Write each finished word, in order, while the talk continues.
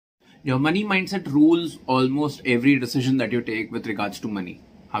Your money mindset rules almost every decision that you take with regards to money.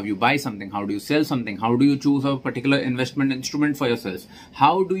 How you buy something, how do you sell something, how do you choose a particular investment instrument for yourself,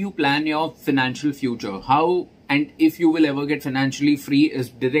 how do you plan your financial future, how and if you will ever get financially free is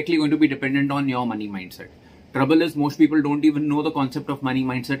directly going to be dependent on your money mindset. Trouble is most people don't even know the concept of money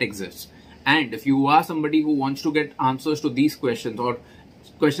mindset exists. And if you are somebody who wants to get answers to these questions or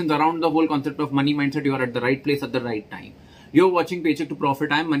questions around the whole concept of money mindset, you are at the right place at the right time. You're watching Paycheck to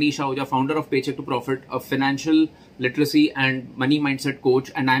Profit. I'm Manish Ahuja, founder of Paycheck to Profit, a financial literacy and money mindset coach.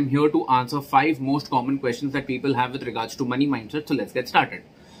 And I'm here to answer 5 most common questions that people have with regards to money mindset. So let's get started.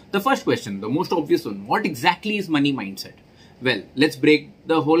 The first question, the most obvious one, what exactly is money mindset? Well, let's break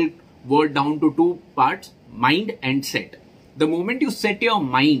the whole word down to 2 parts, mind and set. The moment you set your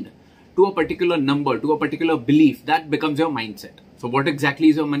mind to a particular number, to a particular belief, that becomes your mindset. So what exactly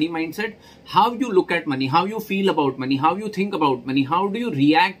is your money mindset? How you look at money, how you feel about money, how you think about money, how do you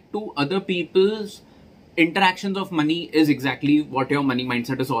react to other people's interactions of money is exactly what your money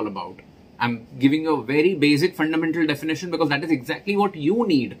mindset is all about. I'm giving you a very basic fundamental definition because that is exactly what you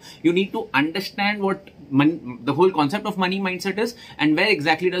need. You need to understand what the whole concept of money mindset is and where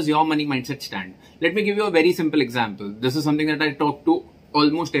exactly does your money mindset stand. Let me give you a very simple example. This is something that I talk to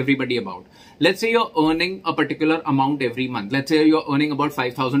almost everybody about. Let's say you're earning a particular amount every month. Let's say you're earning about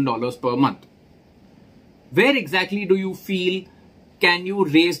 $5,000 per month. Where exactly do you feel can you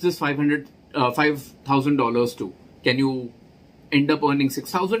raise this $5,000 to? Can you end up earning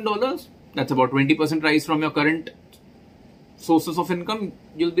 $6,000? That's about 20% rise from your current sources of income.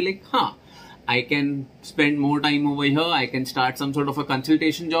 You'll be like, I can spend more time over here. I can start some sort of a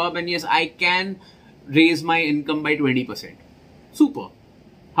consultation job. And yes, I can raise my income by 20%. Super.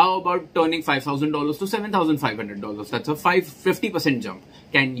 How about turning $5,000 to $7,500? That's a 50% jump.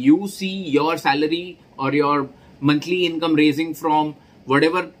 Can you see your salary or your monthly income raising from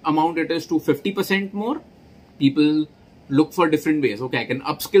whatever amount it is to 50% more? People look for different ways. Okay, I can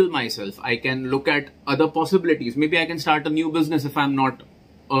upskill myself. I can look at other possibilities. Maybe I can start a new business if I'm not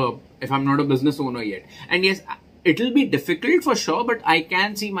a business owner yet. And yes, it'll be difficult for sure, but I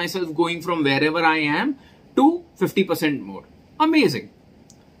can see myself going from wherever I am to 50% more. Amazing.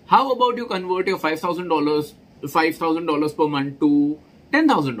 How about you convert your $5,000 per month to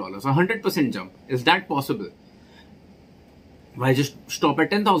 $10,000, 100% jump? Is that possible? Why just stop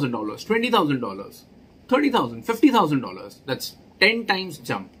at $10,000, $20,000, $30,000, $50,000? That's 10 times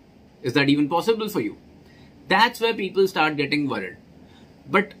jump. Is that even possible for you? That's where people start getting worried.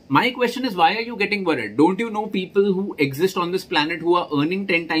 But my question is, why are you getting worried? Don't you know people who exist on this planet who are earning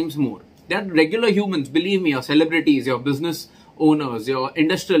 10 times more? They're regular humans, believe me, your celebrities, your business owners, your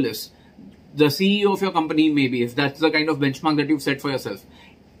industrialists, the CEO of your company maybe, if that's the kind of benchmark that you've set for yourself.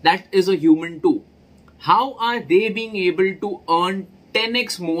 That is a human too. How are they being able to earn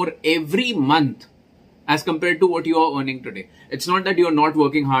 10x more every month as compared to what you are earning today? It's not that you're not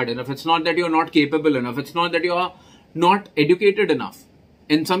working hard enough. It's not that you're not capable enough. It's not that you're not educated enough.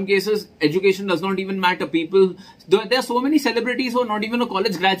 In some cases, education does not even matter. There are so many celebrities who are not even a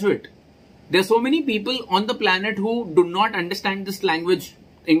college graduate. There are so many people on the planet who do not understand this language,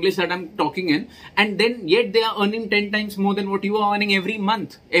 English that I'm talking in, and then yet they are earning 10 times more than what you are earning every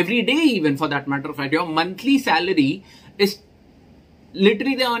month, every day even for that matter of fact. Your monthly salary is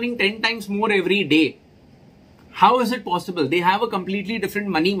literally they're earning 10 times more every day. How is it possible? They have a completely different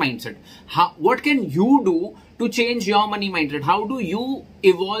money mindset. What can you do to change your money mindset? How do you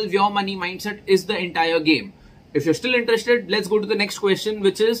evolve your money mindset is the entire game. If you're still interested, let's go to the next question,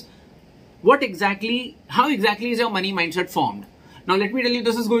 which is, how exactly is your money mindset formed? Now, let me tell you,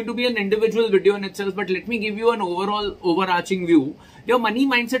 this is going to be an individual video in itself, but let me give you an overall overarching view. Your money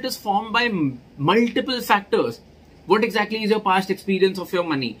mindset is formed by multiple factors. What exactly is your past experience of your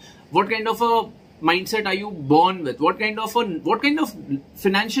money? What kind of a mindset are you born with? What kind of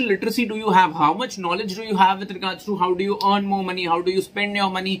financial literacy do you have? How much knowledge do you have with regards to how do you earn more money? How do you spend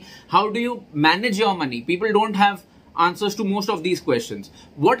your money? How do you manage your money? People don't have answers to most of these questions.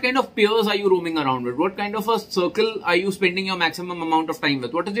 What kind of peers are you roaming around with? What kind of a circle are you spending your maximum amount of time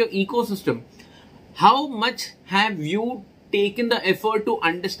with? What is your ecosystem? How much have you taken the effort to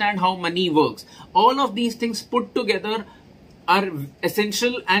understand how money works? All of these things put together are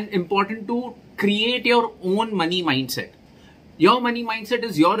essential and important to create your own money mindset. Your money mindset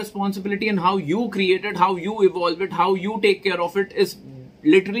is your responsibility, and how you create it, how you evolve it, how you take care of it is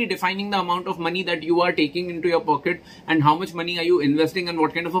literally defining the amount of money that you are taking into your pocket and how much money are you investing and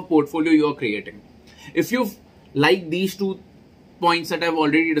what kind of a portfolio you are creating. If you've liked these 2 points that I've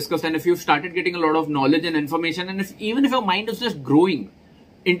already discussed, and if you've started getting a lot of knowledge and information, and even if your mind is just growing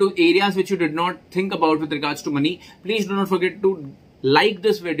into areas which you did not think about with regards to money, please do not forget to like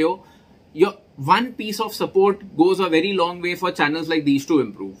this video, your one piece of support goes a very long way for channels like these to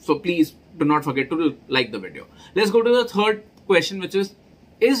improve. So please do not forget to like the video. Let's go to the third question, which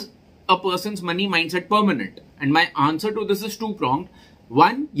is a person's money mindset permanent? And my answer to this is two-pronged.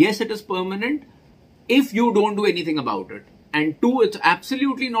 One, yes, it is permanent if you don't do anything about it. And two, it's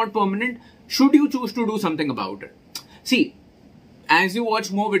absolutely not permanent should you choose to do something about it. See, as you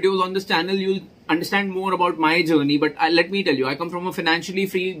watch more videos on this channel, you'll understand more about my journey. But let me tell you, I come from a financially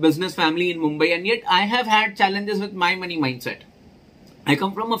free business family in Mumbai, and yet I have had challenges with my money mindset. I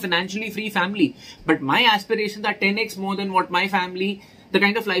come from a financially free family, but my aspirations are 10x more than what my family, the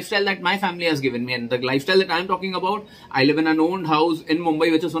kind of lifestyle that my family has given me. And the lifestyle that I'm talking about, I live in an owned house in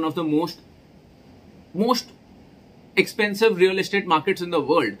Mumbai, which is one of the most expensive real estate markets in the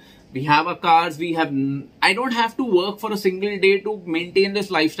world. We have our cars, I don't have to work for a single day to maintain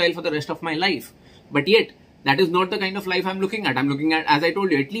this lifestyle for the rest of my life. But yet, that is not the kind of life I'm looking at. I'm looking at, as I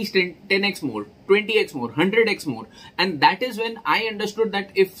told you, at least 10x more, 20x more, 100x more. And that is when I understood that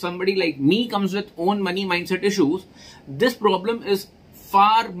if somebody like me comes with own money mindset issues, this problem is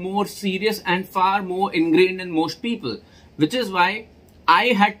far more serious and far more ingrained in most people. Which is why I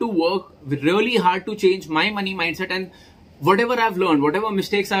had to work really hard to change my money mindset, and whatever I've learned, whatever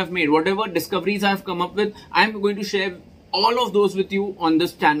mistakes I've made, whatever discoveries I've come up with, I'm going to share all of those with you on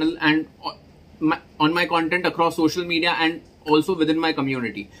this channel and on my content across social media and also within my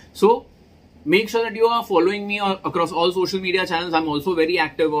community. So make sure that you are following me across all social media channels. I'm also very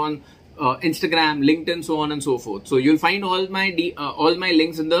active on Instagram, LinkedIn, so on and so forth. So you'll find all my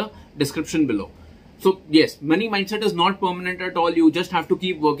links in the description below. So yes, money mindset is not permanent at all. You just have to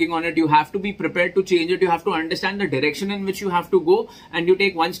keep working on it. You have to be prepared to change it. You have to understand the direction in which you have to go, and you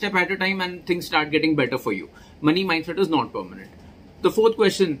take one step at a time and things start getting better for you. Money mindset is not permanent. The fourth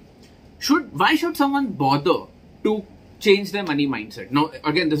question, why should someone bother to change their money mindset? Now,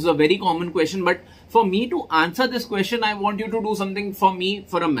 again, this is a very common question, but for me to answer this question, I want you to do something for me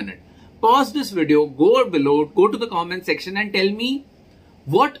for a minute. Pause this video, go below, go to the comment section and tell me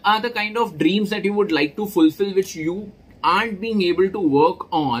what are the kind of dreams that you would like to fulfill which you aren't being able to work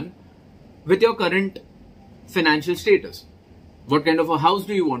on with your current financial status. What kind of a house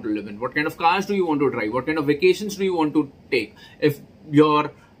do you want to live in? What kind of cars do you want to drive? What kind of vacations do you want to take? If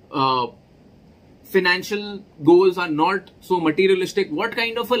your financial goals are not so materialistic, what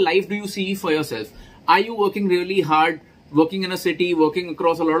kind of a life do you see for yourself? Are you working really hard, working in a city, working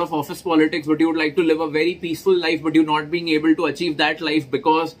across a lot of office politics, but you would like to live a very peaceful life, but you're not being able to achieve that life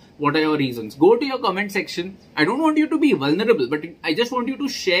because what are your reasons? Go to your comment section. I don't want you to be vulnerable, but I just want you to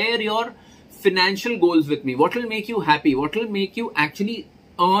share your financial goals with me. What will make you happy? What will make you actually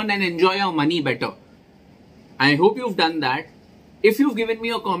earn and enjoy your money better? I hope you've done that. If you've given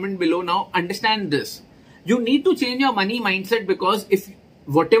me a comment below, now understand this. You need to change your money mindset, because if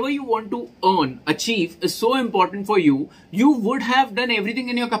whatever you want to earn, achieve is so important for you, you would have done everything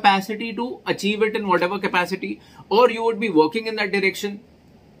in your capacity to achieve it in whatever capacity, or you would be working in that direction.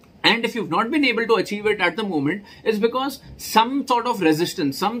 And if you've not been able to achieve it at the moment, it's because some sort of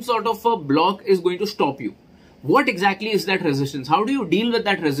resistance, some sort of a block is going to stop you. What exactly is that resistance? How do you deal with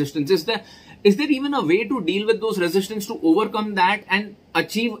that resistance? Is there even a way to deal with those resistance, to overcome that and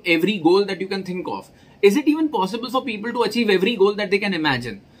achieve every goal that you can think of? Is it even possible for people to achieve every goal that they can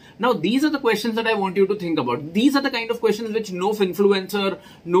imagine? Now, these are the questions that I want you to think about. These are the kind of questions which no influencer,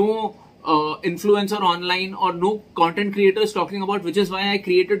 no influencer online or no content creator is talking about, which is why I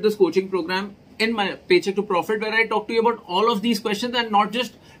created this coaching program in my Paycheck to Profit, where I talk to you about all of these questions, and not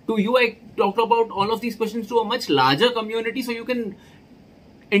just to you. I talk about all of these questions to a much larger community, so you can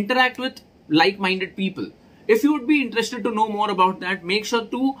interact with like-minded people. If you would be interested to know more about that, make sure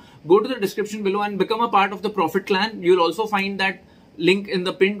to go to the description below and become a part of the Profit Clan. You'll also find that link in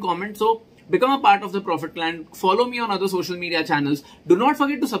the pinned comment. So become a part of the Profit Clan. Follow me on other social media channels. Do not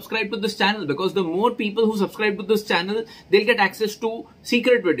forget to subscribe to this channel, because the more people who subscribe to this channel, they'll get access to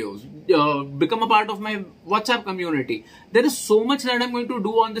secret videos. Become a part of my WhatsApp community. There is so much that I'm going to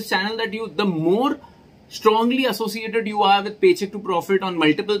do on this channel that the more strongly associated you are with Paycheck to Profit on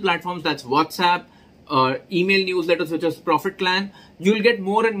multiple platforms, that's WhatsApp, email newsletters such as Profit Clan, you'll get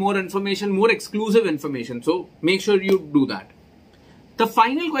more and more information, more exclusive information. So make sure you do that. The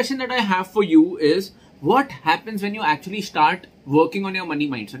final question that I have for you is, what happens when you actually start working on your money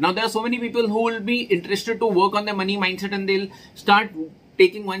mindset? Now, there are so many people who will be interested to work on their money mindset, and they'll start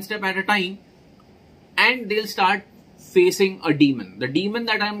taking one step at a time, and they'll start facing a demon. The demon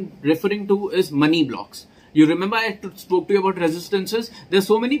that I'm referring to is money blocks. You remember I spoke to you about resistances. There's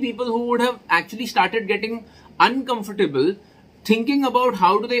so many people who would have actually started getting uncomfortable thinking about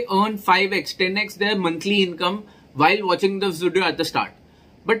how do they earn 5x, 10x their monthly income while watching this video at the start.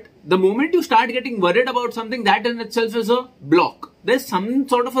 But the moment you start getting worried about something, that in itself is a block. There's some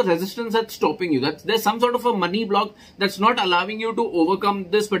sort of a resistance that's stopping you. There's some sort of a money block that's not allowing you to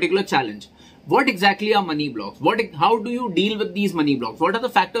overcome this particular challenge. What exactly are money blocks? How do you deal with these money blocks? What are the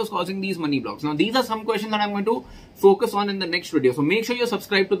factors causing these money blocks? Now, these are some questions that I'm going to focus on in the next video. So make sure you're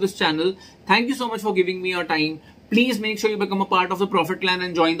subscribed to this channel. Thank you so much for giving me your time. Please make sure you become a part of the Profit Clan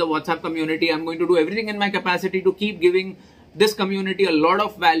and join the WhatsApp community. I'm going to do everything in my capacity to keep giving this community a lot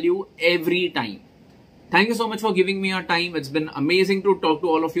of value every time. Thank you so much for giving me your time. It's been amazing to talk to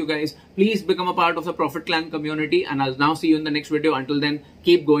all of you guys. Please become a part of the Profit Clan community, and I'll now see you in the next video. Until then,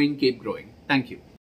 keep going, keep growing. Thank you.